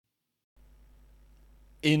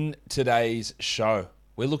In today's show,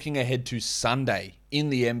 we're looking ahead to Sunday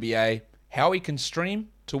in the NBA, how we can stream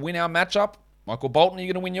to win our matchup. Michael Bolton, are you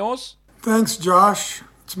going to win yours? Thanks, Josh.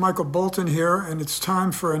 It's Michael Bolton here, and it's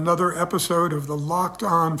time for another episode of the Locked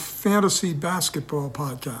On Fantasy Basketball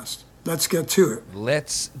Podcast. Let's get to it.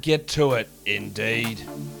 Let's get to it, indeed.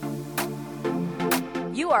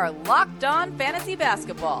 You are Locked On Fantasy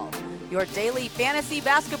Basketball, your daily fantasy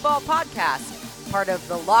basketball podcast, part of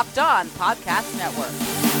the Locked On Podcast Network.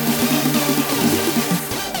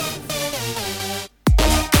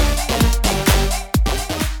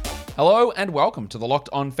 Hello and welcome to the Locked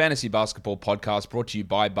On Fantasy Basketball Podcast, brought to you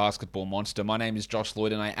by Basketball Monster. My name is Josh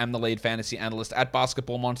Lloyd and I am the lead fantasy analyst at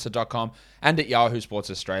basketballmonster.com and at Yahoo Sports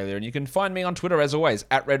Australia. And you can find me on Twitter as always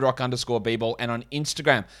at redrock_bball and on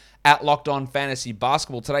Instagram at Locked On Fantasy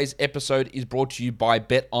Basketball. Today's episode is brought to you by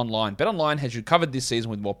BetOnline. BetOnline has you covered this season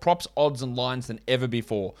with more props, odds and lines than ever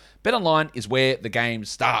before. BetOnline is where the game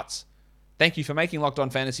starts. Thank you for making Locked On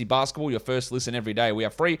Fantasy Basketball your first listen every day. We are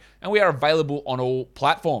free and we are available on all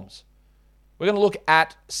platforms. We're going to look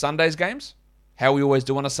at Sunday's games, how we always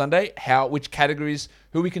do on a Sunday, which categories,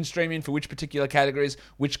 who we can stream in for which particular categories,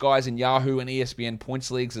 which guys in Yahoo and ESPN points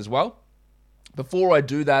leagues as well. Before I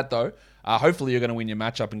do that though, hopefully you're going to win your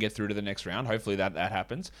matchup and get through to the next round. Hopefully that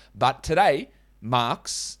happens. But today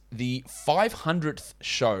marks the 500th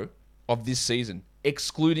show of this season,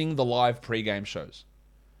 excluding the live pre-game shows.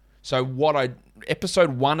 So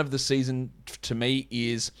episode 1 of the season to me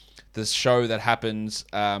is the show that happens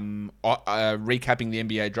recapping the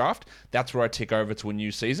NBA draft. That's where I tick over to a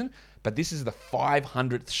new season. But this is the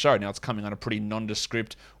 500th show. Now it's coming on a pretty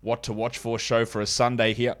nondescript what to watch for show for a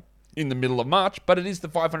Sunday here in the middle of March, but it is the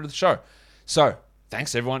 500th show. So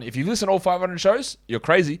thanks everyone. If you listen to all 500 shows, you're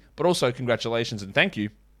crazy, but also congratulations and thank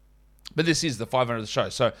you. But this is the 500th show.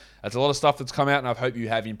 So that's a lot of stuff that's come out, and I hope you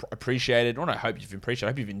have appreciated, or not I hope you've appreciated,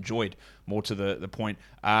 I hope you've enjoyed, more to the point,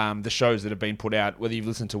 the shows that have been put out, whether you've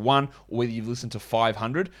listened to one or whether you've listened to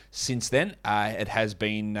 500 since then. It has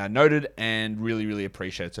been noted and really, really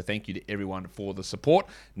appreciated. So thank you to everyone for the support.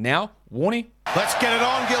 Now, Warnie. Let's get it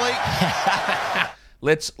on, Gilly.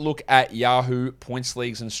 Let's look at Yahoo points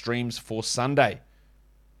leagues and streams for Sunday.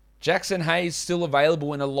 Jackson Hayes still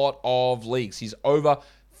available in a lot of leagues. He's over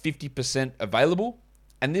 50% available,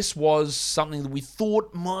 and this was something that we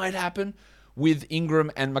thought might happen with Ingram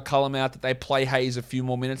and McCollum out, that they play Hayes a few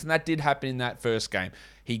more minutes, and that did happen in that first game.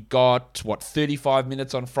 He got, 35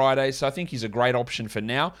 minutes on Friday, so I think he's a great option for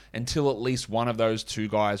now until at least one of those two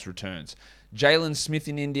guys returns. Jalen Smith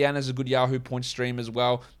in Indiana is a good Yahoo point stream as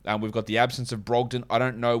well. We've got the absence of Brogdon. I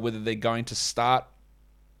don't know whether they're going to start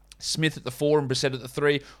Smith at the 4 and Brissett at the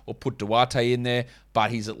 3, or put Duarte in there,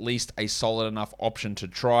 but he's at least a solid enough option to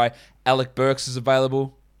try. Alec Burks is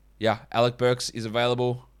available. Yeah, Alec Burks is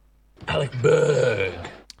available. Alec Berg.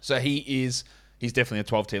 So he's definitely a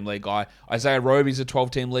 12-team league guy. Isaiah Roby's a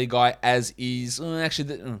 12-team league guy, as is...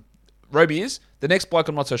 Roby is. The next bloke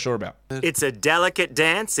I'm not so sure about. It's a delicate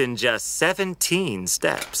dance in just 17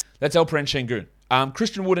 steps. That's Alperen Şengün.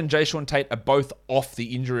 Christian Wood and Jae'Sean Tate are both off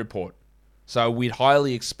the injury report. So we'd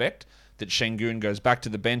highly expect that Şengün goes back to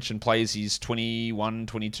the bench and plays his 21,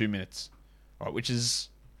 22 minutes, right, which is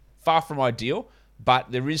far from ideal,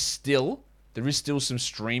 but there is still some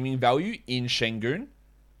streaming value in Şengün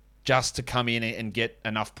just to come in and get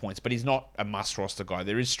enough points, but he's not a must-roster guy.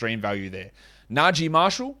 There is stream value there. Najee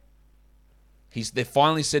Marshall, they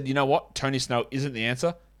finally said, you know what, Tony Snell isn't the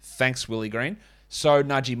answer. Thanks, Willie Green. So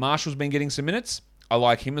Najee Marshall's been getting some minutes. I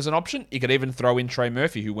like him as an option. You could even throw in Trey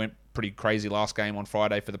Murphy, who went pretty crazy last game on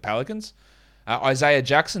Friday for the Pelicans. Isaiah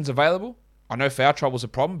Jackson's available. I know foul trouble's a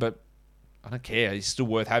problem, but I don't care. He's still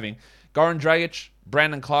worth having. Goran Dragic,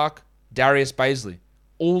 Brandon Clark, Darius Baisley.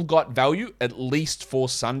 All got value, at least for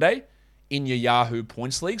Sunday, in your Yahoo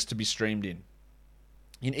points leagues to be streamed in.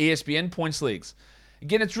 In ESPN points leagues,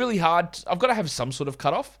 again, it's really hard. I've got to have some sort of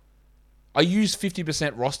cutoff. I use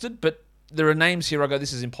 50% rostered, but there are names here I go,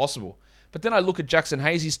 this is impossible. But then I look at Jackson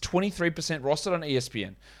Hayes, he's 23% rostered on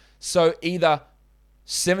ESPN. So either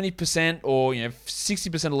 70% or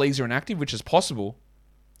 60% of leagues are inactive, which is possible,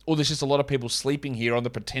 or there's just a lot of people sleeping here on the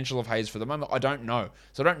potential of Hayes for the moment. I don't know.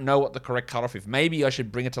 So I don't know what the correct cutoff is. Maybe I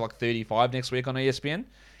should bring it to 35 next week on ESPN,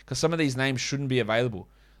 because some of these names shouldn't be available.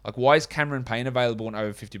 Why is Cameron Payne available in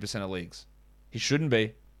over 50% of leagues? He shouldn't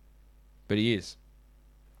be, but he is.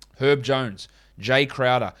 Herb Jones, Jay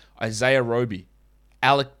Crowder, Isaiah Roby,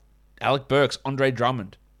 Alec Burks, Andre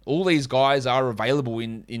Drummond. All these guys are available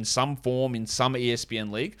in some form in some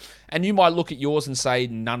ESPN league. And you might look at yours and say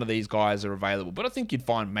none of these guys are available. But I think you'd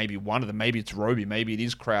find maybe one of them. Maybe it's Roby. Maybe it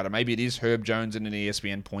is Crowder. Maybe it is Herb Jones in an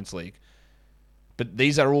ESPN points league. But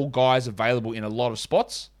these are all guys available in a lot of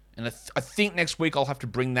spots. And I think next week I'll have to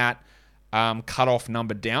bring that cutoff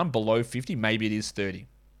number down below 50. Maybe it is 30.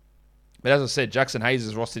 But as I said, Jackson Hayes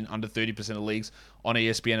is rostered in under 30% of leagues on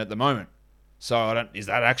ESPN at the moment. So is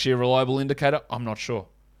that actually a reliable indicator? I'm not sure.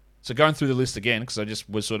 So going through the list again, because I just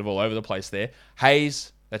was sort of all over the place there.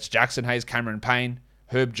 Hayes, that's Jackson Hayes, Cameron Payne,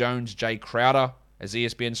 Herb Jones, Jay Crowder as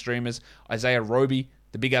ESPN streamers, Isaiah Roby,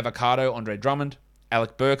 the Big Avocado, Andre Drummond,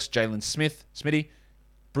 Alec Burks, Jalen Smith, Smitty,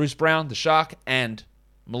 Bruce Brown, the Shark, and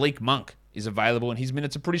Malik Monk is available, and his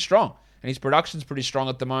minutes are pretty strong. And his production's pretty strong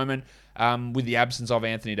at the moment. With the absence of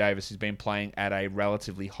Anthony Davis, he's been playing at a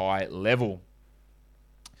relatively high level.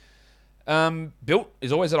 Built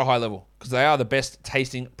is always at a high level because they are the best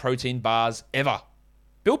tasting protein bars ever.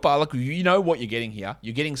 Built Bar, look, you know what you're getting here.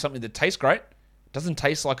 You're getting something that tastes great. Doesn't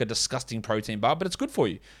taste like a disgusting protein bar, but it's good for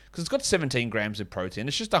you because it's got 17 grams of protein.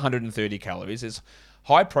 It's just 130 calories. It's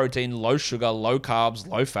high protein, low sugar, low carbs,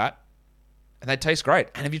 low fat, and they taste great.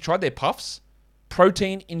 And have you tried their puffs?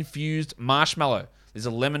 Protein-infused marshmallow. There's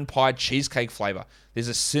a lemon pie cheesecake flavor. There's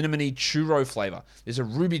a cinnamony churro flavor. There's a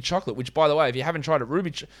ruby chocolate, which, by the way, if you haven't tried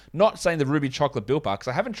it, not saying the ruby chocolate Built Bar, because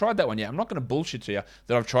I haven't tried that one yet. I'm not going to bullshit to you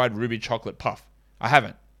that I've tried ruby chocolate puff. I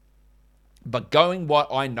haven't. But going what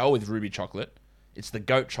I know with ruby chocolate, it's the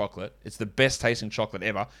goat chocolate. It's the best tasting chocolate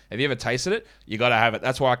ever. Have you ever tasted it? You got to have it.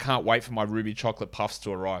 That's why I can't wait for my ruby chocolate puffs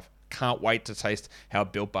to arrive. Can't wait to taste how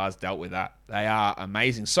Built Bar's dealt with that. They are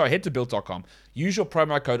amazing. So head to Built.com. Use your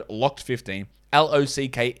promo code LOCKED15,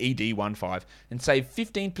 LOCKED15, and save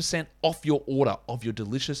 15% off your order of your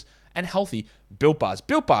delicious and healthy Built Bars.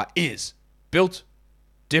 Built Bar is built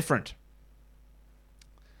different.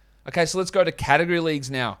 Okay, so let's go to category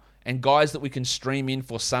leagues now and guys that we can stream in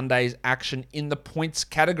for Sunday's action in the points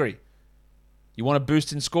category. You want a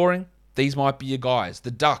boost in scoring? These might be your guys.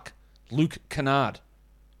 The Duck, Luke Kennard.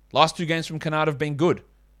 Last 2 games from Kennard have been good.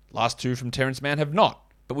 Last 2 from Terrence Mann have not.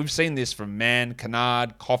 But we've seen this from Mann,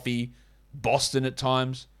 Kennard, Coffey, Boston at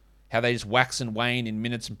times. How they just wax and wane in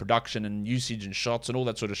minutes and production and usage and shots and all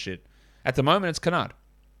that sort of shit. At the moment, it's Kennard.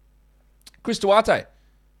 Chris Duarte.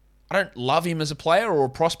 I don't love him as a player or a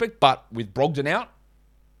prospect, but with Brogdon out,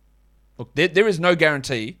 look, there is no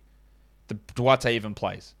guarantee that Duarte even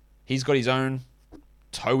plays. He's got his own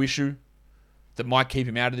toe issue that might keep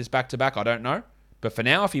him out of this back-to-back. I don't know. But for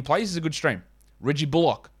now, if he plays, he's a good stream. Reggie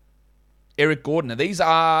Bullock, Eric Gordon. Now, these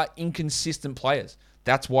are inconsistent players.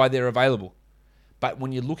 That's why they're available. But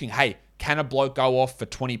when you're looking, hey, can a bloke go off for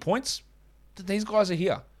 20 points? These guys are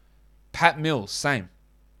here. Pat Mills, same.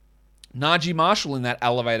 Najee Marshall in that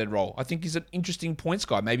elevated role. I think he's an interesting points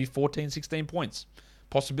guy. Maybe 14, 16 points.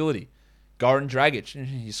 Possibility. Goran Dragic.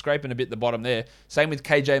 He's scraping a bit the bottom there. Same with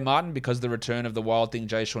KJ Martin because of the return of the Wild Thing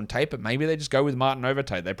Jay Sean Tate. But maybe they just go with Martin over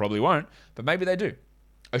Tate. They probably won't. But maybe they do.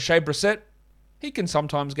 O'Shea Brissett. He can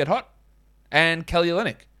sometimes get hot. And Kelly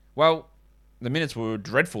Olynyk. Well, the minutes were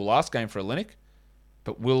dreadful last game for Olynyk.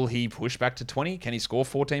 But will he push back to 20? Can he score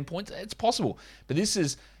 14 points? It's possible. But this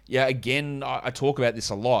is, again, I talk about this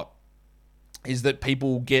a lot, is that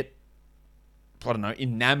people get,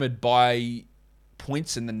 enamored by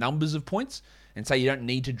points and the numbers of points and say you don't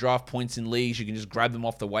need to draft points in leagues. You can just grab them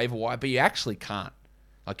off the waiver wire, but you actually can't.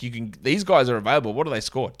 These guys are available. What do they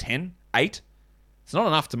score? 10? 8? It's not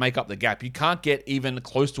enough to make up the gap. You can't get even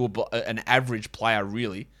close to an average player,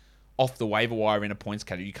 really, off the waiver wire in a points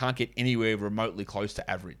category. You can't get anywhere remotely close to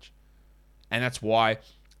average. And that's why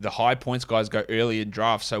the high points guys go early in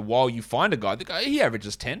drafts. So while you find a guy that he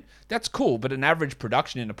averages 10, that's cool, but an average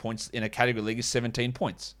production in a category league is 17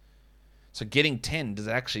 points. So getting 10, does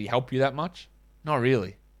it actually help you that much? Not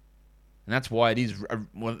really. And that's why it is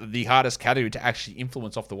the hardest category to actually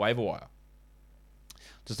influence off the waiver wire.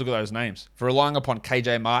 Just look at those names. For relying upon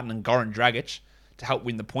KJ Martin and Goran Dragic to help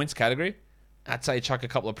win the points category, I'd say chuck a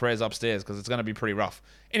couple of prayers upstairs because it's going to be pretty rough.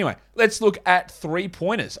 Anyway, let's look at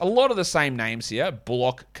 3-pointers. A lot of the same names here.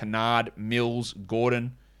 Bullock, Kennard, Mills,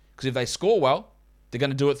 Gordon. Because if they score well, they're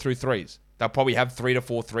going to do it through threes. They'll probably have 3 to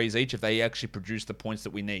 4 threes each if they actually produce the points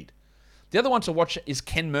that we need. The other one to watch is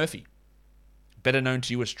Ken Murphy, better known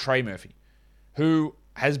to you as Trey Murphy, who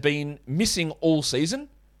has been missing all season.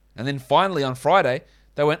 And then finally on Friday,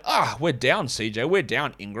 they went, we're down, CJ. We're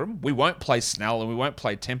down, Ingram. We won't play Snell and we won't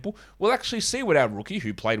play Temple. We'll actually see what our rookie,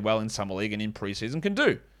 who played well in Summer League and in preseason, can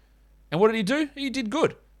do. And what did he do? He did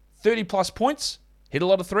good. 30-plus points. Hit a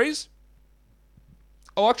lot of threes.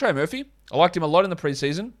 I like Trey Murphy. I liked him a lot in the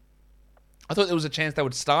preseason. I thought there was a chance they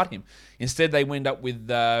would start him. Instead, they went up with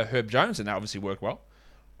Herb Jones, and that obviously worked well.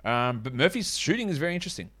 But Murphy's shooting is very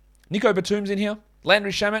interesting. Nico Batum's in here.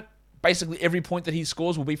 Landry Shamet, basically every point that he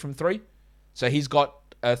scores will be from 3. So he's got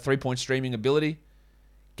a 3-point streaming ability.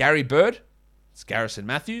 Gary Bird, It's Garrison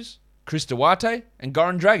Matthews, Chris Duarte, and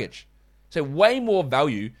Goran Dragic. So way more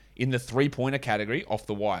value in the three-pointer category off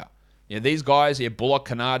the wire. These guys, Bullock,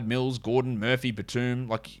 Kennard, Mills, Gordon, Murphy,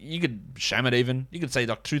 Batum, you could Shamet even. You could say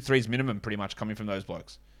 2 threes minimum pretty much coming from those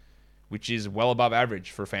blokes, which is well above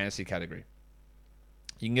average for a fantasy category.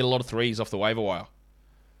 You can get a lot of threes off the waiver wire.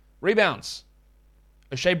 Rebounds.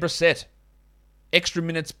 O'Shea Brissett. Extra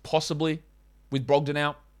minutes possibly with Brogdon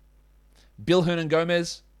out. Bill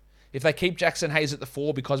Hernan-Gomez. If they keep Jackson Hayes at the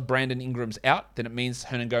 4 because Brandon Ingram's out, then it means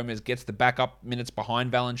Hernan-Gomez gets the backup minutes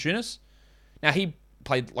behind Valanciunas. Now, he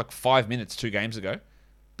played 5 minutes 2 games ago,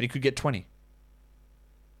 but he could get 20.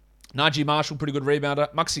 Najee Marshall, pretty good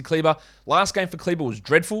rebounder. Maxi Kleber. Last game for Kleber was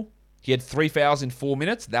dreadful. He had 3 fouls in 4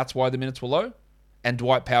 minutes. That's why the minutes were low. And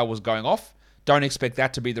Dwight Powell was going off. Don't expect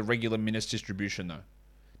that to be the regular minutes distribution, though.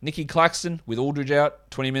 Nicky Claxton, with Aldridge out,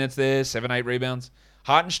 20 minutes there, 7-8 rebounds.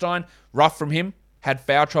 Hartenstein, rough from him. Had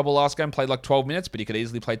foul trouble last game, played 12 minutes, but he could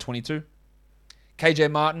easily play 22.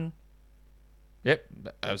 KJ Martin, yep,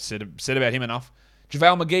 I've said about him enough.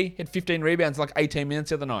 JaVale McGee had 15 rebounds, 18 minutes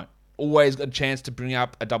the other night. Always got a chance to bring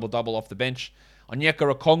up a double-double off the bench.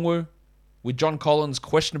 Onyeka Okongwu, with John Collins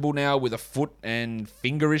questionable now with a foot and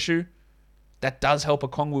finger issue. That does help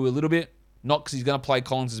Okongwu a little bit. Not because he's going to play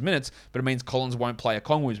Collins' minutes, but it means Collins won't play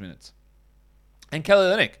Okongwu's minutes. And Kelly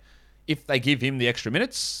Olynyk, if they give him the extra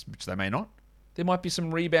minutes, which they may not, there might be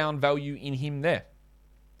some rebound value in him there.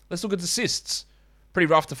 Let's look at assists. Pretty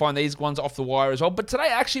rough to find these ones off the wire as well. But today,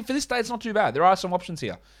 actually, for this day, it's not too bad. There are some options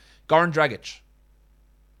here. Goran Dragic.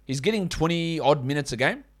 He's getting 20-odd minutes a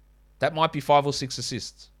game. That might be 5 or 6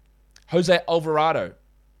 assists. Jose Alvarado.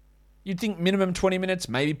 You'd think minimum 20 minutes,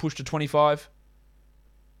 maybe push to 25.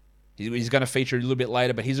 He's going to feature a little bit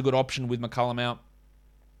later, but he's a good option with McCollum out.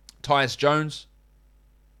 Tyus Jones.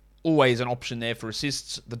 Always an option there for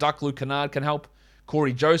assists. The Duck Luke Kennard can help.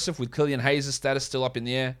 Corey Joseph with Killian Hayes' status still up in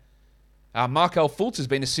the air. Markel Fultz has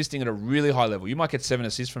been assisting at a really high level. You might get 7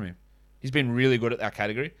 assists from him. He's been really good at that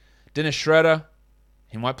category. Dennis Schroeder,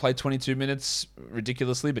 he might play 22 minutes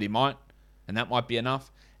ridiculously, but he might. And that might be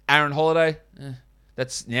enough. Aaron Holiday,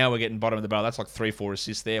 that's now we're getting bottom of the barrel. That's 3-4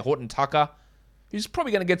 assists there. Horton Tucker, who's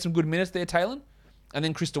probably going to get some good minutes there, Talon. And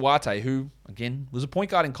then Chris Duarte, who, again, was a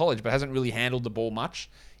point guard in college, but hasn't really handled the ball much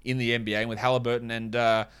in the NBA. And with Halliburton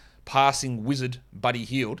and passing wizard Buddy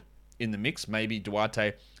Hield in the mix, maybe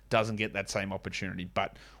Duarte doesn't get that same opportunity.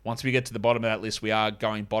 But once we get to the bottom of that list, we are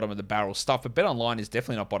going bottom of the barrel stuff. But BetOnline is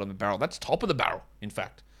definitely not bottom of the barrel. That's top of the barrel, in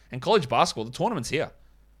fact. And college basketball, the tournament's here.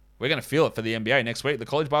 We're going to feel it for the NBA next week. The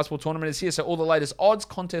college basketball tournament is here, so all the latest odds,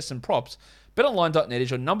 contests, and props. BetOnline.net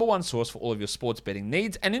is your number one source for all of your sports betting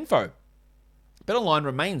needs and info. BetOnline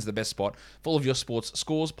remains the best spot for all of your sports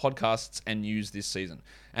scores, podcasts, and news this season.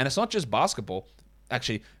 And it's not just basketball.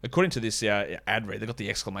 Actually, according to this ad read, they got the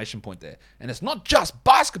exclamation point there. And it's not just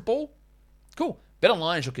basketball. Cool.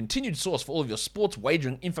 BetOnline is your continued source for all of your sports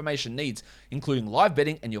wagering information needs, including live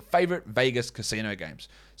betting and your favorite Vegas casino games.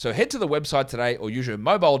 So head to the website today or use your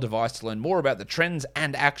mobile device to learn more about the trends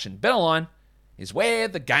and action. BetOnline is where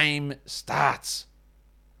the game starts.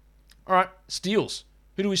 All right, steals.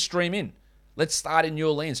 Who do we stream in? Let's start in New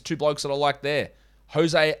Orleans. 2 blokes that I like there.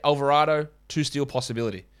 Jose Alvarado, 2 steal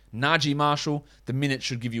possibility. Najee Marshall, the minute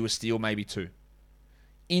should give you a steal, maybe 2.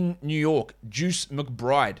 In New York, Juice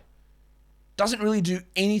McBride. Doesn't really do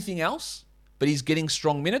anything else, but he's getting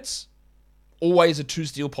strong minutes. Always a 2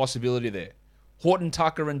 steal possibility there. Horton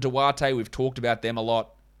Tucker and Duarte, we've talked about them a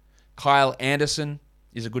lot. Kyle Anderson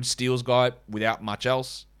is a good steals guy without much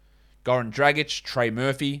else. Goran Dragic, Trey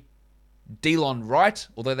Murphy. Delon Wright,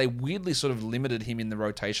 although they weirdly sort of limited him in the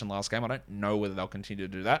rotation last game. I don't know whether they'll continue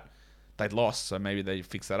to do that. They'd lost, so maybe they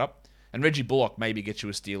fix that up. And Reggie Bullock maybe gets you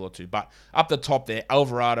a steal or 2. But up the top there,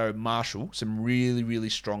 Alvarado, Marshall, some really, really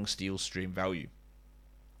strong steal stream value.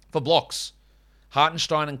 For blocks,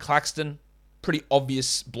 Hartenstein and Claxton, pretty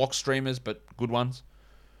obvious block streamers, but good ones.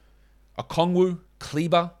 Okongwu,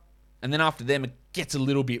 Kleber, and then after them, it gets a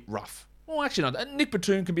little bit rough. Well, actually not. Nick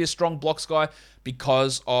Batum can be a strong blocks guy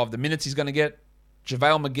because of the minutes he's going to get.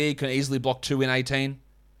 JaVale McGee can easily block 2 in 18.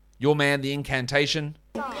 Your man, the incantation.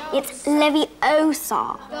 It's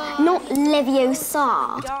Leviosa, not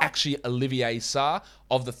Leviosa. It's actually Olivier Sarr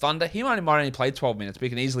of the Thunder. He might only play 12 minutes, but he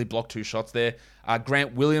can easily block 2 shots there.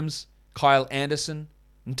 Grant Williams, Kyle Anderson,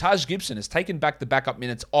 and Taj Gibson has taken back the backup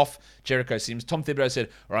minutes off Jericho Sims. Tom Thibodeau said,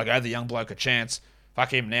 all right, give the young bloke a chance.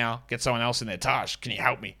 Fuck him now. Get someone else in there. Taj, can you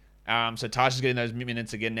help me? So Taj is getting those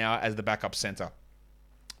minutes again now as the backup center.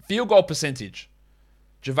 Field goal percentage.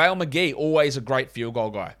 JaVale McGee, always a great field goal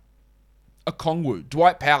guy. Okongwu,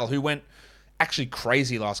 Dwight Powell, who went actually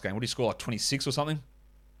crazy last game. What did he score, 26 or something?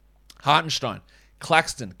 Hartenstein,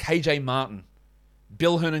 Claxton, KJ Martin.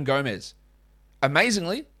 Bill Hernan-Gomez.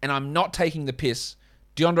 Amazingly, and I'm not taking the piss,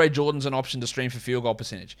 DeAndre Jordan's an option to stream for field goal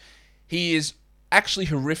percentage. He is actually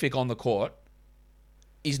horrific on the court.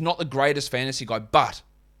 He's not the greatest fantasy guy, but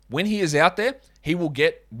when he is out there, he will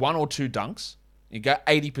get 1 or 2 dunks. You go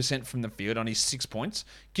 80% from the field on his 6 points,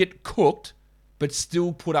 get cooked, but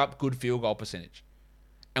still put up good field goal percentage.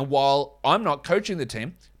 And while I'm not coaching the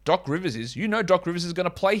team, Doc Rivers is. You know Doc Rivers is going to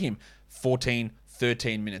play him 14,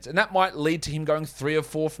 13 minutes. And that might lead to him going 3 or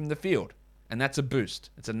 4 from the field. And that's a boost.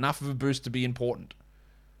 It's enough of a boost to be important.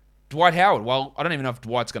 Dwight Howard, well, I don't even know if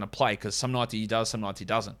Dwight's going to play because some nights he does, some nights he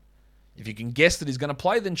doesn't. If you can guess that he's going to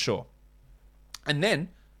play, then sure. And then,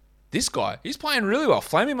 this guy, he's playing really well.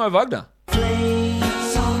 Flaming Mo Wagner.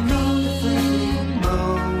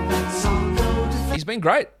 He's been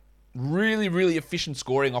great. Really, really efficient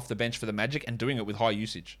scoring off the bench for the Magic and doing it with high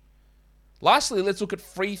usage. Lastly, let's look at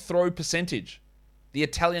free throw percentage. The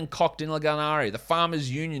Italian cock, Dino Gallinari. The Farmers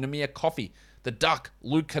Union, Amir Coffey. The Duck,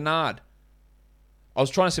 Luke Kennard. I was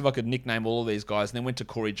trying to see if I could nickname all of these guys and then went to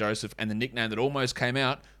Corey Joseph, and the nickname that almost came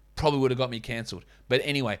out probably would have got me cancelled. But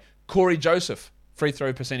anyway, Corey Joseph, free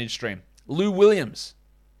throw percentage stream. Lou Williams.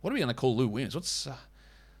 What are we going to call Lou Williams?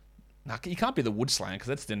 You can't be the wood slanger because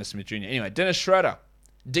that's Dennis Smith Jr. Anyway, Dennis Schroeder,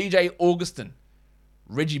 DJ Augustin,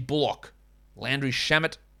 Reggie Bullock, Landry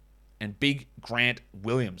Shamet, and Big Grant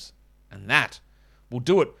Williams. And that will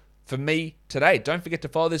do it for me today. Don't forget to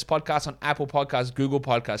follow this podcast on Apple Podcasts, Google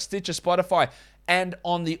Podcasts, Stitcher, Spotify, and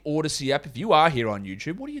on the Odyssey app. If you are here on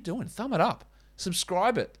YouTube, what are you doing? Thumb it up.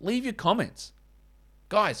 Subscribe it. Leave your comments.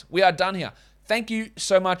 Guys, we are done here. Thank you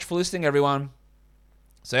so much for listening, everyone.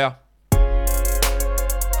 See ya.